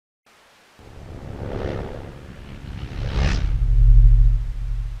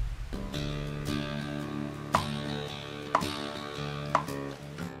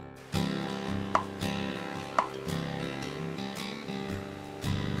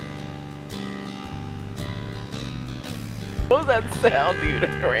What was that sound, dude?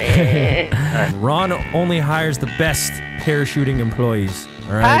 Ron only hires the best parachuting employees.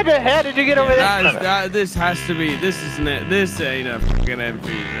 All right. How did you get over there? This has to be. This isn't it. This ain't a fucking MP,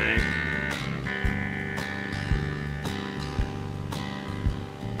 right?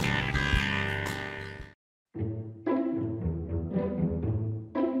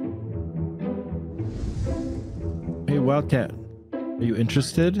 Hey, Wildcat, are you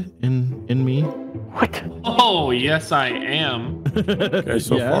interested in me? What? Oh, yes, I am. Okay,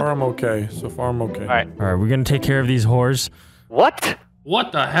 so far I'm okay. So far I'm okay. All right. All right, we're gonna take care of these whores. What?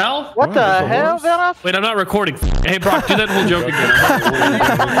 What the hell? What the hell, Vanoss? Wait, I'm not recording. Hey, Brock, do that whole joke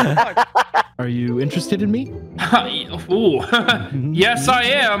again. Are you interested in me? Ooh. Yes, I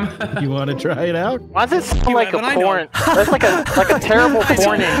am. You want to try it out? Why does it sound like a porn? That's like a terrible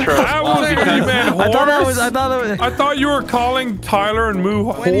porn intro. That was when you meant horse. I thought you were calling Tyler and Moo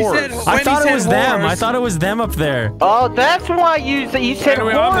horse. I thought it was them. I thought it was them up there. Oh, that's why you said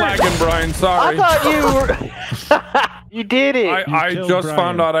Anyway, horse. I'm lagging, Brian. Sorry. I thought you were... You did it. I just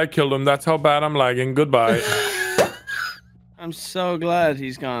found out I killed him. That's how bad I'm lagging. Goodbye. I'm so glad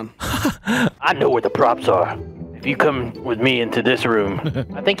he's gone. I know where the props are. If you come with me into this room,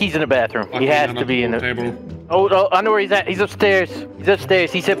 I think he's in the bathroom. He has to be in the table. Oh, I know where he's at. He's upstairs. He's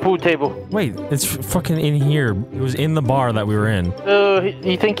upstairs. He said pool table. Wait, it's fucking in here. It was in the bar that we were in.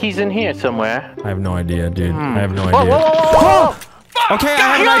 You think he's in here somewhere? I have no idea, dude. I have no Whoa, idea. whoa, whoa, whoa, whoa. Okay,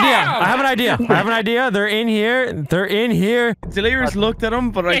 I have an idea. They're in here. They're in here. Delirious looked at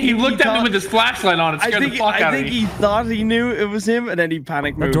him, but I Hey, he looked at me with his flashlight on and scared the fuck out of me. I think he thought he knew it was him, and then he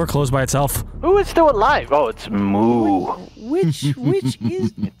panicked The moved. door closed by itself. Who is still alive? Oh, it's Moo. Which is...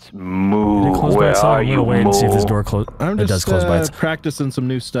 It's Moo. It closed by Where itself. are I'm you, gonna wait and see if this Moo? door closes. I'm It just does close by itself. practicing some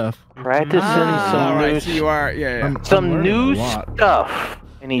new stuff. Practicing some new so you are, yeah. some new learning a lot. stuff,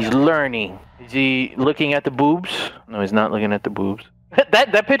 and he's learning. Is he looking at the boobs? No, he's not looking at the boobs.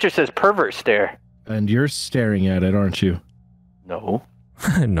 That picture says pervert stare. And you're staring at it, aren't you? No.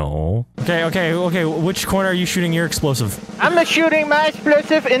 No. Okay. Which corner are you shooting your explosive? I'm shooting my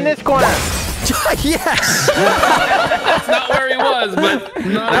explosive in this corner. Yes! That's not where he was, but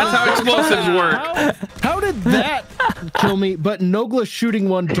that's how explosives work. How did that kill me, but Nogla shooting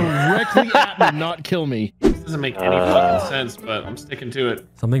one directly at me not kill me? This doesn't make any fucking sense, but I'm sticking to it.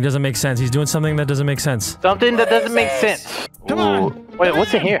 Something doesn't make sense. He's doing something that doesn't make sense. Something that doesn't make sense. Come on. Wait,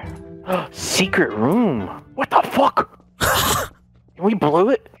 what's in here? Secret room. What the fuck? Can we blow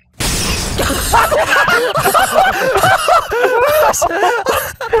it?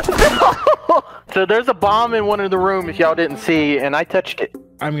 So there's a bomb in one of the rooms y'all didn't see, and I touched it.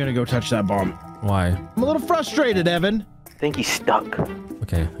 I'm gonna go touch that bomb. Why? I'm a little frustrated, Evan. I think he's stuck.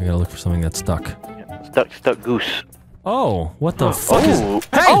 Okay, I gotta look for something that's stuck. Yeah, stuck goose. Oh, what the fuck is... Hey!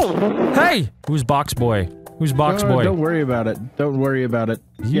 Oh. Hey! Who's Box Boy? Who's Box Boy? Don't worry about it. Don't worry about it.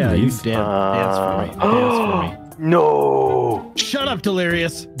 You yeah, leave. you dance for me. Dance for me. No. Shut up,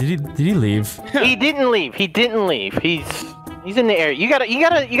 Delirious. Did he leave? He didn't leave. He didn't leave. He's in the air. You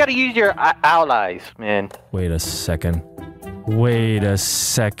gotta use your owl eyes, man. Wait a second. Wait a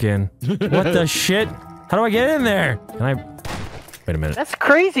second. What the shit? How do I get in there? Can I... Wait a minute. That's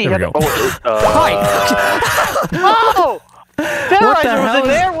crazy. There we go. Oh! Terroriser was in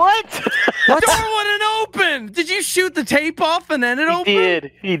there? What? What? The door wouldn't open! Did you shoot the tape off and then it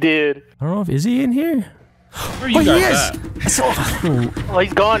opened? He did. I don't know if... Is he in here? Where you guys is! Oh,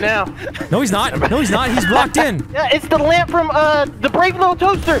 he's gone now. No, he's not. No, he's not. He's blocked in. Yeah, it's the lamp from the Brave Little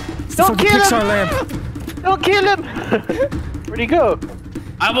Toaster. It's the Don't fucking kill Pixar him. lamp. Don't kill him. Where'd he go?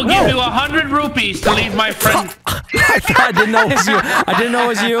 I will give you 100 rupees to leave my friend. I didn't know it was you. I didn't know it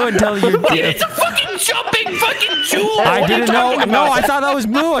was you until you did. It's a fucking jumping fucking jewel. I didn't know. No, I thought that was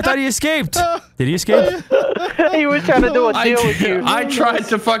Moo. I thought he escaped. Did he escape? He was trying to do a deal with you. I tried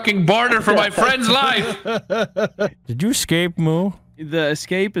to fucking barter for my friend's life. Did you escape, Moo? The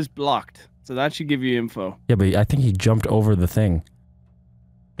escape is blocked, so that should give you info. Yeah, but I think he jumped over the thing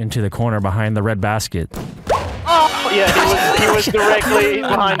into the corner behind the red basket. Oh, yeah, he was directly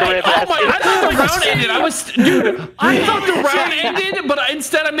behind the red basket. I thought the round ended. I thought the round ended, but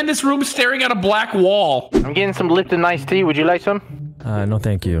instead I'm in this room staring at a black wall. I'm getting some Lipton iced tea. Would you like some? No,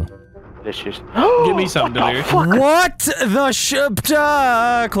 thank you. Delicious. Give me some, Delirious. What the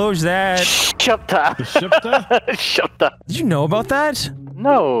shupta? Close that. Shupta. Shupta? Shupta. Did you know about that?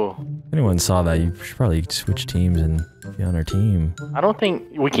 No. If anyone saw that, you should probably switch teams and be on our team. I don't think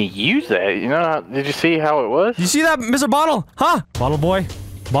we can use that. You know, did you see how it was? You see that, Mr. Bottle? Huh? Bottle boy.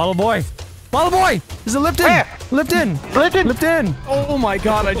 Bottle boy. Bottle boy! Is it Lipton? Where? Lipton! Lipton? Lipton! Oh my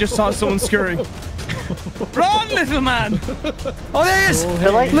god, I just saw someone scurrying. Run, little man! Oh, there he is!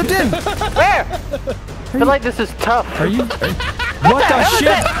 Really? Lipton! Where? I feel like this is tough. Are you? What the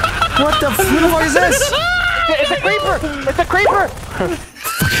shit? What the fuck is this? It's a creeper! It's a creeper!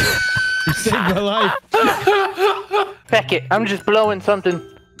 You saved my life. Feck it. I'm just blowing something.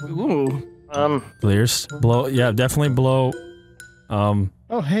 Ooh. Clears. Blow. Yeah, definitely blow.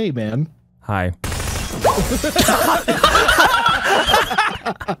 Oh, hey, man. Hi.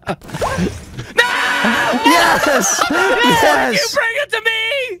 Yes! Yes! You bring it to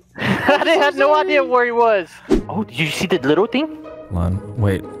me! I didn't have no idea where he was. Oh, did you see the little thing? Hold on.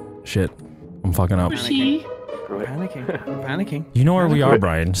 Wait. Shit. I'm fucking up. Panicking. Screw it. I'm panicking. You know where we are,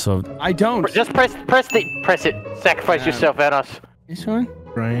 Brian, so... I don't. Just press it. Sacrifice yourself, Vanos. This one?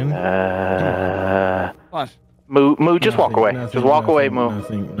 Brian. What? Moo, just walk away. Nothing, Just walk away, Moo.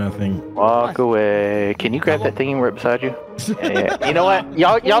 Nothing. Walk away. Can you grab that thing right beside you? Yeah. You know what?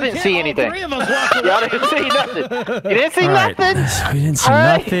 Y'all didn't see anything. Three of us walk away. Y'all didn't see nothing. You didn't see Alright, nothing. we didn't see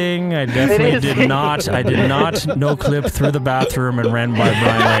Alright. nothing. I definitely did not. I did not no clip through the bathroom and ran by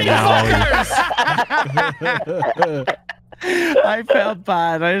Brian right now. I felt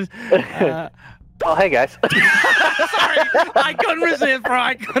bad. I just, Oh, hey guys. sorry. I couldn't resist, bro.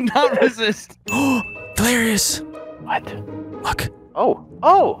 I could not resist. Delirious. What? Look.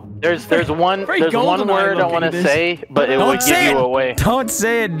 Oh. There's one Very word golden eye I want to looking, say, but it Don't would give say you it. away. Don't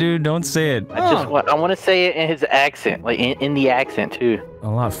say it, dude. Don't say it. I want to say it in his accent, like in the accent too. A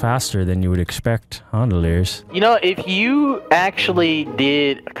lot faster than you would expect, huh, Delirious? You know, if you actually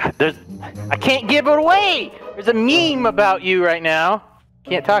did, God, I can't give it away. There's a meme about you right now.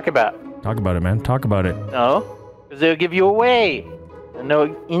 Can't talk about. Talk about it, man. Talk about it. No, because they'll give you away. I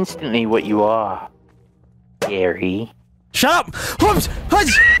know instantly what you are, Garry. Shut up! Whoops!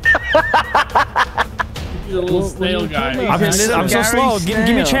 Hush! He's a little snail guy. I'm so Garry slow. Give me a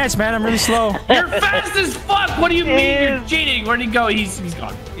Snail. chance, man. I'm really slow. You're fast as fuck. What do you mean you're cheating? Where'd he go? He's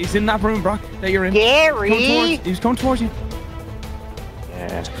gone. He's in that room, Brock, that you're in. Garry. He was coming towards you.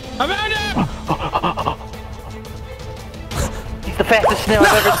 Yeah. Amanda! He's the fastest snail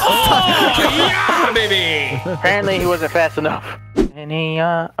I've ever seen. Oh, yeah, baby! Apparently, he wasn't fast enough. Any,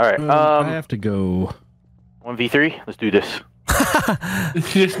 all right. I have to go. 1v3. Let's do this.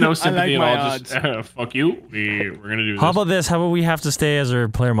 Just no sympathy my at all. Just fuck you. We're gonna do this. How about this? How about we have to stay as our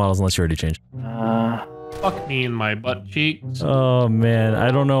player models unless you already changed? Fuck me in my butt cheeks. Oh man,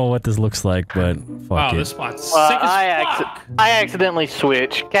 I don't know what this looks like, but fuck Wow, it. this spot's Well, sick as fuck. I accidentally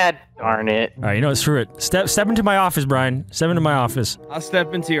switched. God darn it. All right, you know what? Screw it. Step into my office, Brian. Step into my office. I'll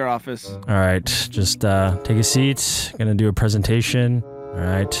step into your office. All right, just take a seat. Gonna do a presentation. All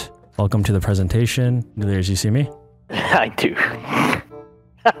right, welcome to the presentation. Delirious, you see me? I do. I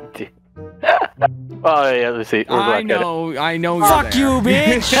do. Oh yeah, let's see. Where's I Wildcat? know. You're Fuck there. you,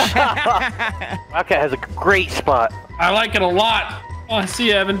 bitch! Wildcat has a great spot. I like it a lot. Oh, I see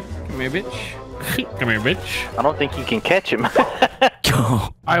you, Evan. Come here, bitch. Come here, bitch. I don't think you can catch him.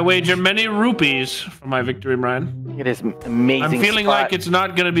 Look I wager many rupees for my victory, Brian. at his amazing I'm feeling spot. like it's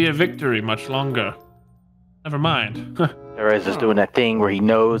not gonna be a victory much longer. Never mind. Terroriser's doing that thing where he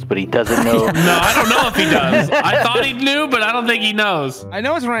knows, but he doesn't know. No, I don't know if he does. I thought he knew, but I don't think he knows. I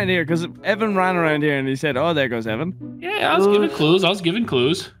know it's around here because Evan ran around here and he said, "Oh, there goes Evan." Yeah, I was giving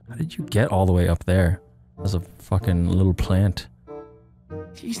clues. How did you get all the way up there? As a fucking little plant.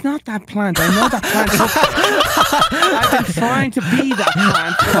 He's not that plant. I know that plant. I've been trying to be that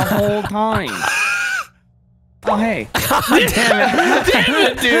plant for the whole time. Oh, hey. Damn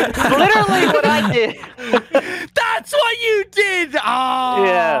it, dude. Literally what I did. That's what you did! Oh,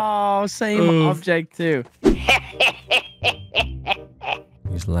 Yeah. same object, too.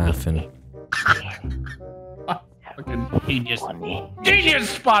 He's laughing. Fucking genius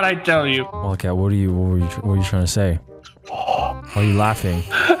spot, I tell you. Wildcat, what were you trying to say? Why are you laughing?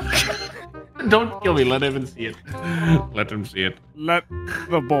 Don't kill me. Let Evan see it. Let him see it. Let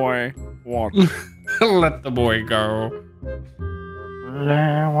the boy walk. Let the boy go.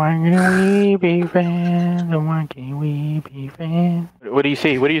 Why can we be friends? Why can we be friends? What do you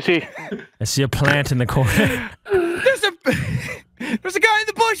see? What do you see? I see a plant in the corner. There's a guy in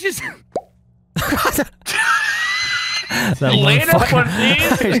the bushes. That one Later, fucking-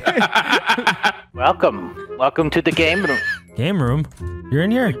 please. Welcome to the game room. Game room? You're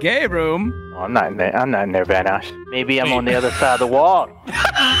in here? Gay room. Oh, I'm not in there. I'm not in there, Vanoss. Maybe I'm on the other side of the wall.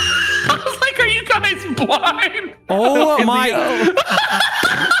 I was like, are you guys blind? Oh my!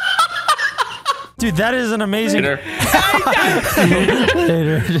 Dude, that is an amazing. Later.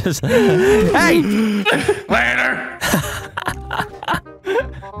 Later, just hey! Later.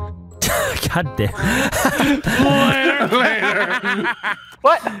 God damn! Later.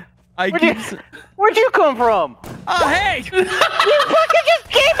 What? Where'd you come from? Oh, hey! You fucking just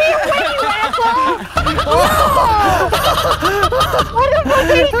gave me away, you asshole!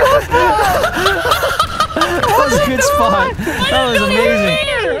 That was amazing.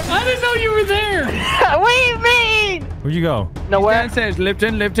 I didn't know you were there. What do you mean? Where'd you go? Nowhere. Downstairs,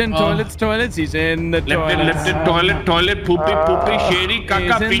 Lipton, toilets. He's in the toilets. Toilet, poopy, shady, caca,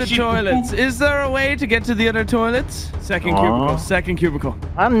 He's in the fishy, toilets. Is there a way to get to the other toilets? Second cubicle.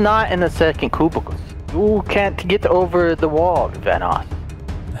 I'm not in the second cubicle. You can't get over the wall, Vanoss.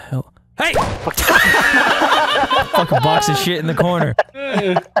 The hell? Hey! Fucking box of shit in the corner.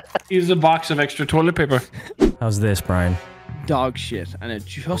 Here's a box of extra toilet paper. How's this, Brian? Dog shit, and it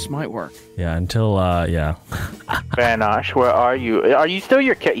just might work. Yeah, until, yeah. Vanoss, where are you? Are you still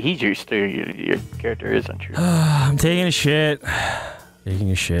your still your character, isn't you? I'm taking a shit.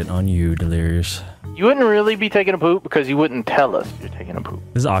 Taking a shit on you, Delirious. You wouldn't really be taking a poop because you wouldn't tell us you're taking a poop.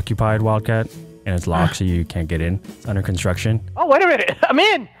 This is occupied, Wildcat, and it's locked so you can't get in. It's under construction. Oh, wait a minute. I'm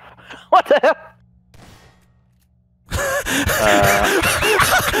in. What the hell?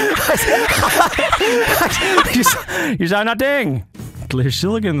 You sound nothing. Delirious,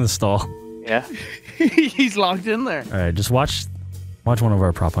 still looking in the stall. Yeah. He's locked in there. All right, just watch one of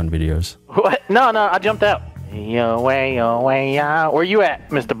our prop hunt videos. What? No, I jumped out. Yo, way, out. Where you at,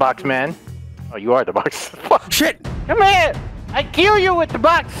 Mr. Boxman? Oh, you are the box. Shit! Come here. I kill you with the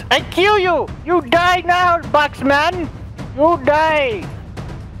box. I kill you. You die now, Boxman. You die.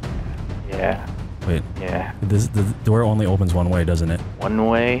 Yeah. Wait. Yeah. The door only opens one way, doesn't it? One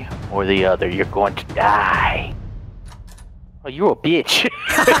way or the other, you're going to die. Oh, you a bitch.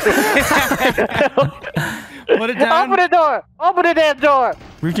 Put it down. Open the door. Open the damn door.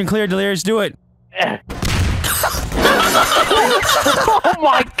 Reach and clear, Delirious, do it. Oh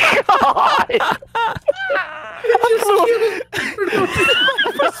my god!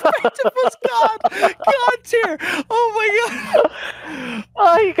 Perspective was God tier. Oh my god.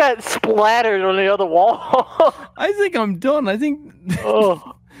 Oh, you got splattered on the other wall. I think I'm done. I think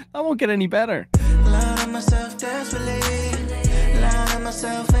Oh. I won't get any better. Lying on myself desperately, lying on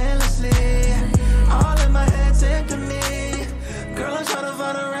myself endlessly. All in my head's into me. Girl, I'm trying to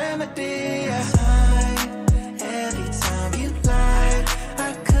find a remedy.